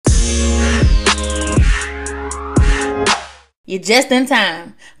You're just in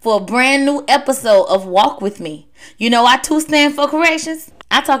time for a brand new episode of Walk With Me. You know why 2 stand for corrections?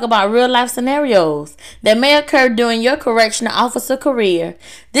 I talk about real life scenarios that may occur during your correctional officer career.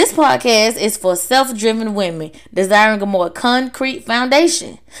 This podcast is for self-driven women desiring a more concrete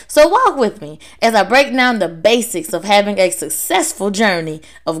foundation. So walk with me as I break down the basics of having a successful journey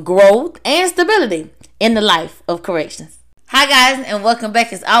of growth and stability in the life of corrections. Hi guys, and welcome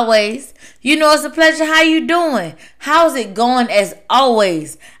back as always. You know it's a pleasure. How you doing? How's it going as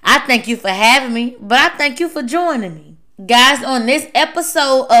always? I thank you for having me, but I thank you for joining me. Guys, on this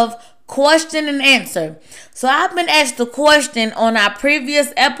episode of Question and Answer. So I've been asked a question on our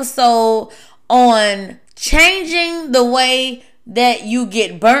previous episode on changing the way that you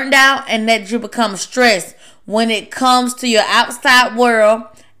get burned out and that you become stressed when it comes to your outside world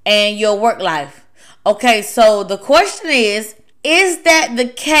and your work life. Okay, so the question is that the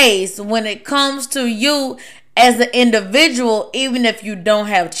case when it comes to you as an individual, even if you don't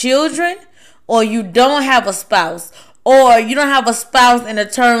have children or you don't have a spouse, or you don't have a spouse in the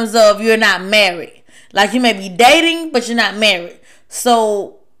terms of you're not married? Like you may be dating, but you're not married.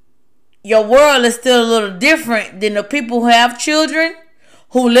 So your world is still a little different than the people who have children,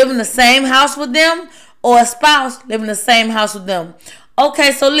 who live in the same house with them, or a spouse live in the same house with them.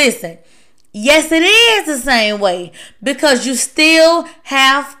 Okay, so listen. Yes, it is the same way because you still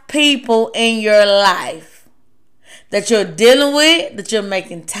have people in your life that you're dealing with, that you're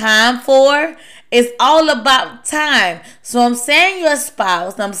making time for. It's all about time. So I'm saying your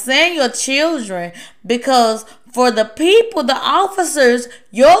spouse, I'm saying your children, because for the people, the officers,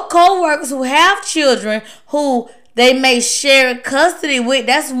 your co-workers who have children who they may share custody with,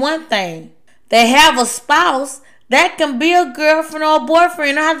 that's one thing. They have a spouse. That can be a girlfriend or a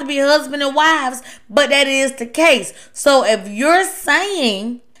boyfriend. It don't have to be husband and wives, but that is the case. So if you're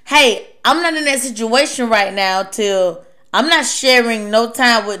saying, hey, I'm not in that situation right now till I'm not sharing no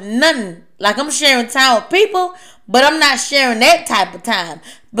time with nothing. Like I'm sharing time with people, but I'm not sharing that type of time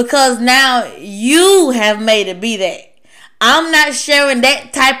because now you have made it be that. I'm not sharing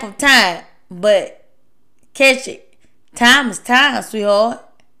that type of time, but catch it. Time is time, sweetheart.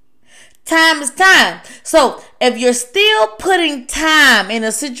 Time is time. So if you're still putting time in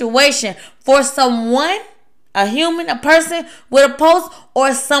a situation for someone, a human, a person with a post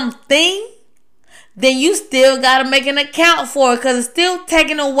or something, then you still got to make an account for it because it's still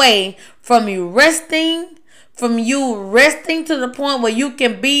taken away from you resting to the point where you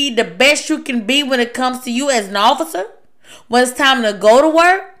can be the best you can be when it comes to you as an officer. When it's time to go to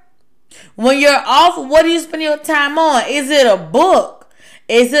work. When you're off, what do you spend your time on? Is it a book?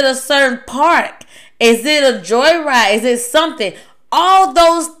 Is it a certain park? Is it a joyride? Is it something? All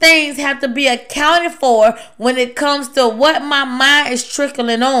those things have to be accounted for when it comes to what my mind is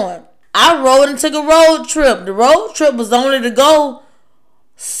trickling on. I rode and took a road trip. The road trip was only to go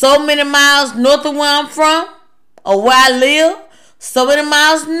so many miles north of where I'm from or where I live. So many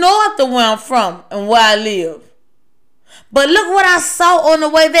miles north of where I'm from and where I live. But look what I saw on the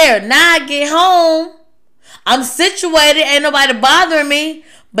way there. Now I get home. I'm situated, ain't nobody bothering me,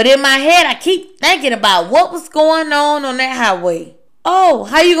 but in my head I keep thinking about what was going on that highway. Oh,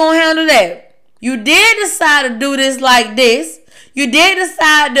 how you gonna handle that? You did decide to do this like this. You did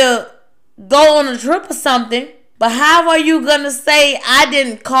decide to go on a trip or something, but how are you gonna say I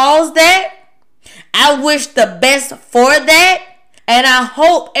didn't cause that? I wish the best for that, and I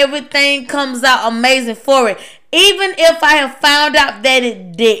hope everything comes out amazing for it. Even if I have found out that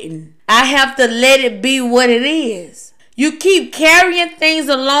it didn't, I have to let it be what it is. You keep carrying things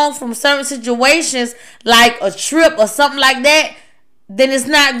along from certain situations like a trip or something like that, then it's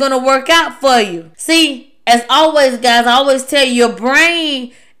not going to work out for you. See, as always, guys, I always tell you, your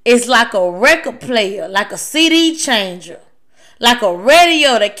brain is like a record player, like a CD changer, like a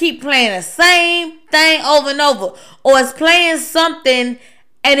radio that keep playing the same thing over and over. Or it's playing something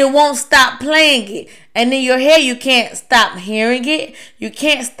and it won't stop playing it. And in your head, you can't stop hearing it. You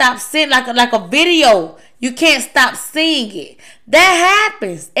can't stop seeing like a video. You can't stop seeing it. That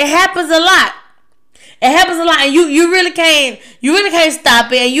happens. It happens a lot. It happens a lot, and you really can't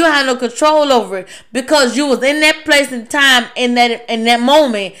stop it, and you have no control over it because you was in that place and time in that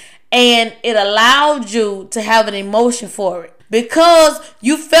moment, and it allowed you to have an emotion for it because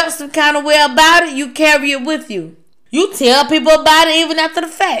you felt some kind of way about it. You carry it with you. You tell people about it even after the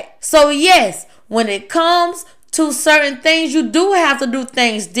fact. So yes, when it comes to certain things, you do have to do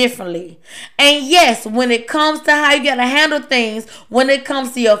things differently. And yes, when it comes to how you got to handle things, when it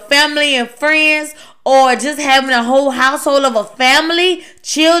comes to your family and friends, or just having a whole household of a family,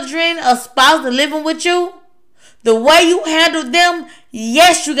 children, a spouse living with you, the way you handle them,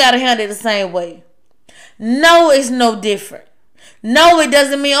 yes, you got to handle it the same way. No, it's no different. No, it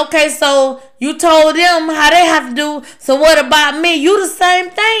doesn't mean, okay, so you told them how they have to do, so what about me? You the same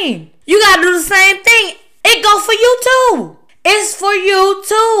thing. You got to do the same thing. It go for you too. It's for you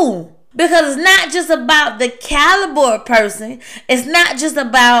too. Because it's not just about the caliber of person. It's not just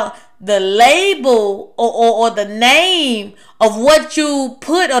about the label or the name of what you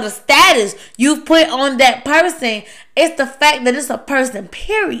put or the status you put on that person. It's the fact that it's a person,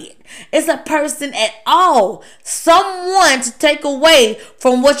 period. It's a person at all. Someone to take away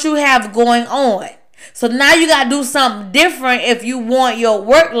from what you have going on. So now you got to do something different if you want your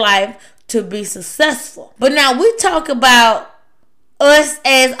work life to be successful. But now we talk about us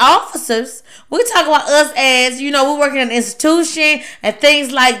as officers. We talk about us as, we're working in an institution and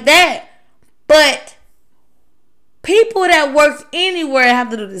things like that. But people that work anywhere have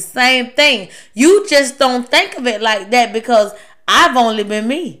to do the same thing. You just don't think of it like that because I've only been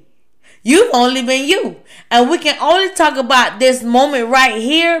me. You've only been you. And we can only talk about this moment right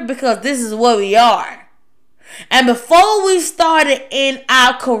here because this is where we are. And before we started in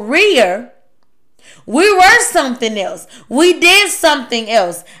our career, we were something else. We did something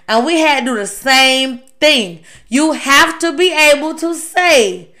else. And we had to do the same thing. You have to be able to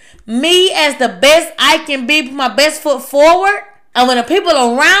say, me as the best I can be, put my best foot forward. And when the people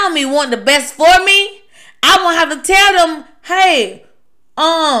around me want the best for me, I won't have to tell them, hey,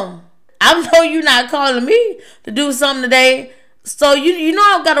 I know you're not calling me to do something today. So you know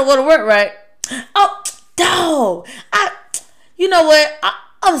I gotta go to work, right? Oh, dog. You know what?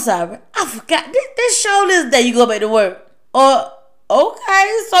 I'm sorry. I forgot. This show this day you go back to work.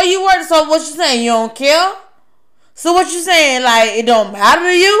 Okay. So you work. So what you saying? You don't care? So what you saying? Like it don't matter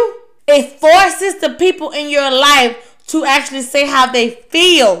to you? It forces the people in your life to actually say how they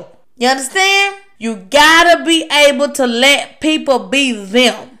feel. You understand? You gotta be able to let people be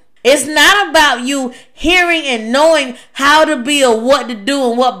them. It's not about you hearing and knowing how to be or what to do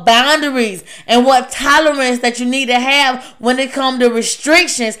and what boundaries and what tolerance that you need to have when it comes to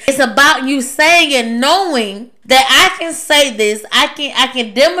restrictions. It's about you saying and knowing that I can say this, I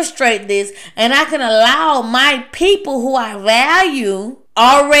can demonstrate this, and I can allow my people who I value,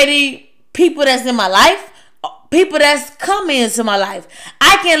 already people that's in my life, people that's coming into my life,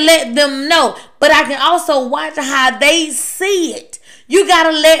 I can let them know, but I can also watch how they see it. You got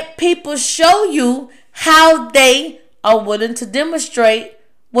to let people show you how they are willing to demonstrate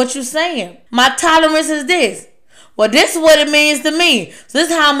what you're saying. My tolerance is this. Well, this is what it means to me. So this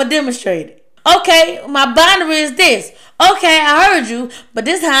is how I'm going to demonstrate it. Okay, my boundary is this. Okay, I heard you, but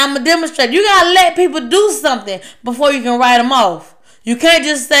this is how I'm going to demonstrate it. You got to let people do something before you can write them off. You can't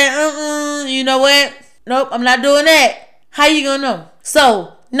just say, you know what? Nope, I'm not doing that. How you going to know?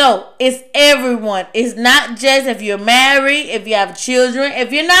 So, no, it's everyone. It's not just if you're married, if you have children.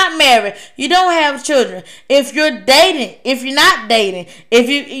 If you're not married, you don't have children. If you're dating, if you're not dating,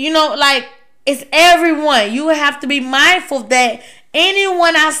 if it's everyone. You have to be mindful that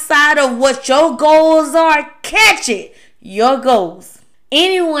anyone outside of what your goals are, catch it. Your goals.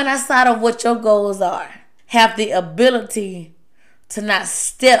 Anyone outside of what your goals are have the ability to not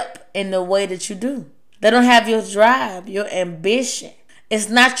step in the way that you do. They don't have your drive, your ambition. It's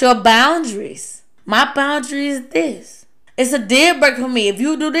not your boundaries. My boundary is this. It's a deal breaker for me. If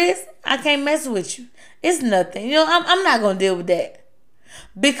you do this, I can't mess with you. It's nothing. I'm not going to deal with that.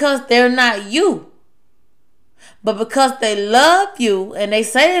 Because they're not you. But because they love you and they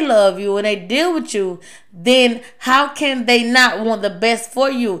say they love you and they deal with you, then how can they not want the best for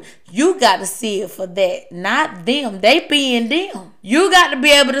you? You got to see it for that, not them. They being them. You got to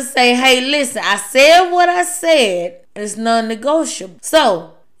be able to say, hey, listen, I said what I said. It's non-negotiable.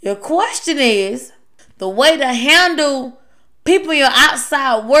 So, your question is, the way to handle people in your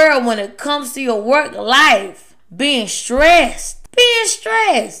outside world when it comes to your work life, being stressed,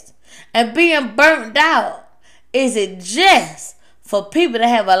 and being burnt out, is it just for people that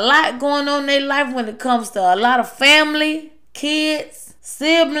have a lot going on in their life when it comes to a lot of family, kids,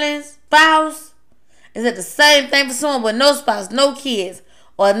 siblings, spouse? Is it the same thing for someone with no spouse, no kids,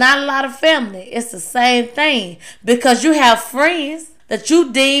 or not a lot of family? It's the same thing because you have friends that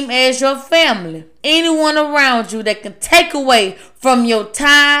you deem as your family. Anyone around you that can take away from your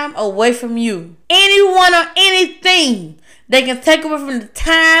time away from you. Anyone or anything that can take away from the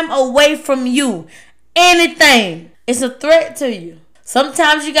time away from you. Anything. It's a threat to you.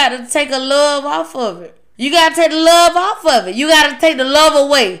 Sometimes you got to take a love off of it. You got to take the love off of it. You got to take the love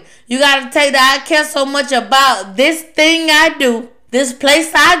away. You got to take I care so much about this thing I do. This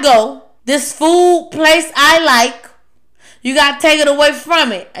place I go, this food place I like, you got to take it away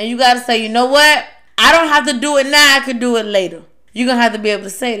from it. And you got to say, you know what? I don't have to do it now. I could do it later. You're going to have to be able to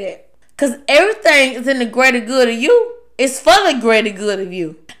say that. Because everything is in the greater good of you. It's for the greater good of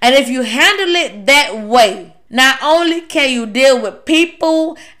you. And if you handle it that way, not only can you deal with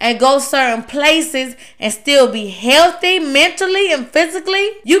people and go certain places and still be healthy mentally and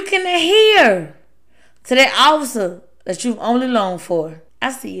physically, you can adhere to that officer that you've only longed for.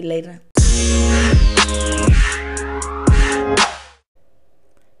 I'll see you later.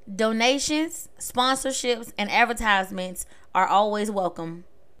 Donations, sponsorships, and advertisements are always welcome.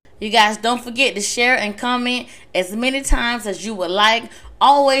 You guys don't forget to share and comment as many times as you would like.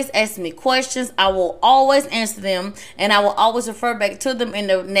 Always ask me questions. I will always answer them, and I will always refer back to them in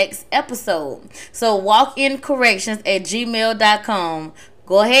the next episode. So walkincorrections@gmail.com.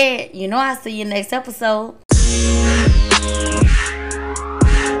 Go ahead. I'll see you next episode.